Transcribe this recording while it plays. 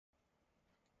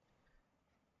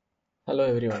Hello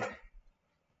everyone.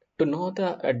 To know the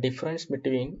difference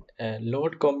between a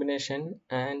load combination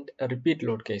and a repeat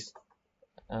load case,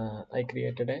 I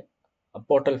created a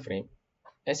portal frame,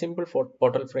 a simple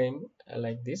portal frame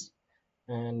like this,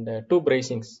 and two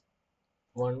bracings.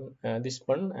 One this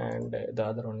one and the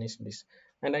other one is this.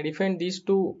 And I defined these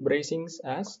two bracings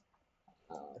as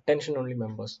tension only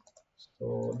members.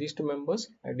 So these two members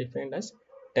are defined as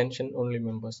tension only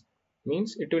members.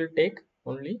 Means it will take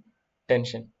only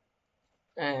tension.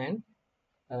 And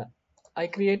uh, I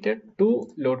created two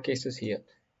load cases here.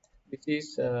 This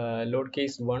is load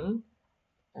case 1,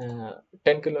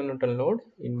 10 kilonewton load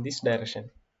in this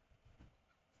direction,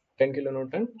 10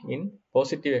 kilonewton in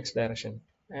positive x direction,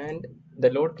 and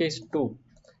the load case 2,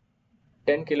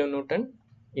 10 kilonewton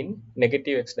in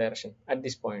negative x direction at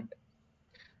this point.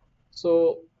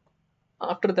 So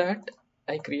after that,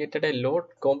 I created a load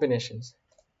combinations.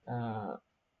 Uh,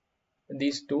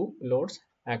 these two loads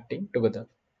acting together,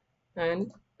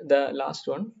 and the last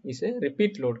one is a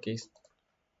repeat load case.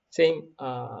 Same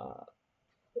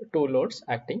two loads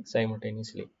acting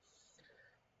simultaneously.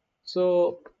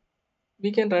 So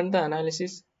we can run the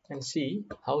analysis and see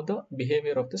how the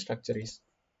behavior of the structure is.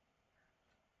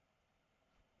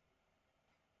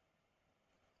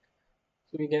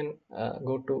 So we can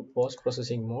go to post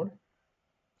processing mode,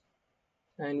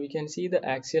 and we can see the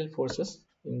axial forces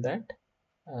in that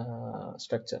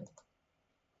structure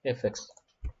fx,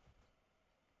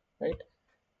 right?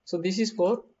 So this is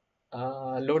for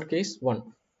load case 1.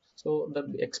 So the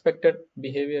expected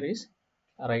behavior is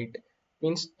right,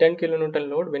 means 10 kilonewton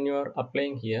load when you are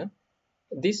applying here,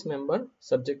 this member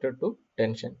subjected to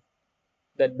tension,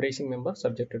 that bracing member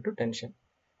subjected to tension.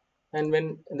 And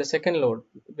when the second load,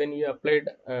 when you applied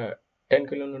 10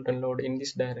 kilonewton load in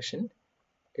this direction,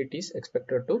 it is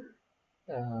expected to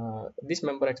this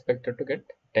member expected to get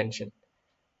tension.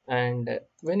 And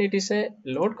when it is a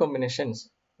load combinations,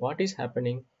 what is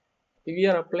happening, we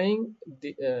are applying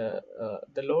the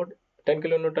load 10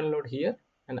 kilonewton load here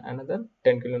and another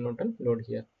 10 kilonewton load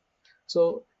here.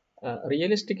 So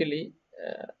realistically,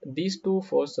 these two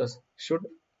forces should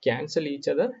cancel each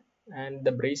other and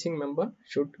the bracing member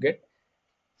should get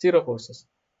zero forces.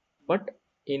 But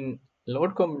in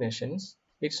load combinations,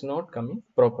 it's not coming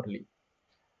properly.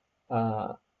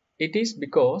 It is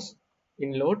because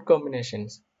in load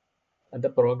combinations, the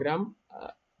program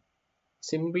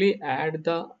simply add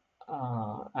the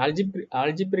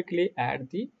algebraically add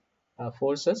the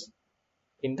forces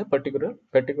in the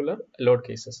particular load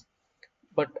cases.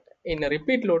 But in a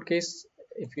repeat load case,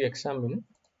 if you examine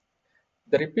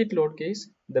the repeat load case,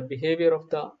 the behavior of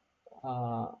the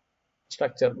uh,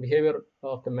 behavior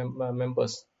of the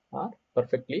members are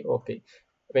perfectly okay.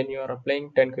 When you are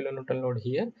applying 10 kilonewton load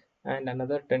here and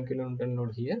another 10 kilonewton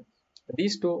load here,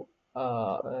 these two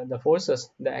the forces,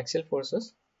 the axial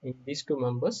forces in these two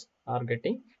members are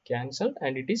getting cancelled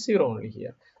and it is zero only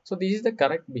here. So this is the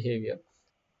correct behavior.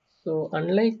 So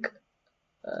unlike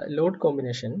load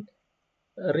combination,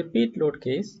 repeat load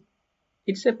case,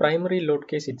 it's a primary load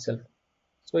case itself.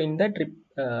 So in that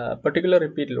particular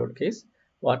repeat load case,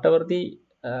 whatever the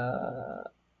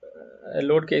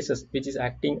load cases which is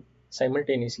acting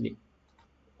simultaneously,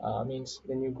 means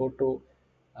when you go to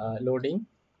loading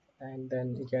and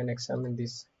then you can examine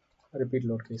this repeat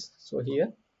load case. So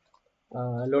here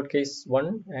load case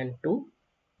 1 and 2,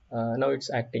 now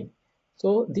it's acting.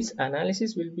 So this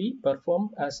analysis will be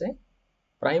performed as a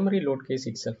primary load case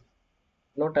itself,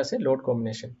 not as a load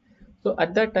combination. So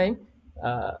at that time,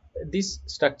 this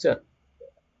structure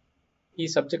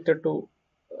is subjected to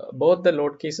both the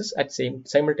load cases at same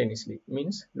simultaneously,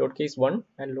 means load case 1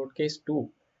 and load case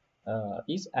 2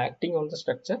 is acting on the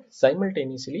structure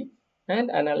simultaneously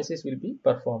and analysis will be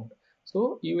performed.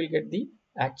 So you will get the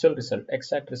actual result,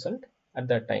 exact result at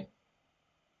that time.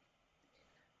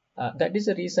 That is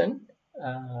the reason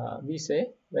we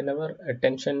say whenever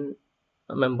tension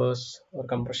members or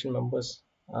compression members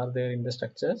are there in the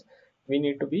structures, we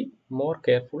need to be more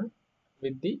careful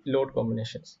with the load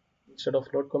combinations. Instead of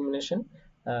load combination,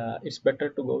 it's better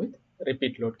to go with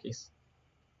repeat load case.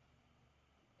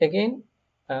 Again,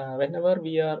 whenever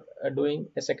we are doing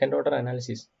a second order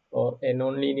analysis or a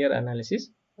non-linear analysis,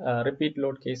 repeat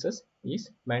load cases is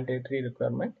mandatory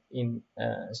requirement in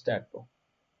Staad Pro.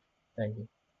 Thank you.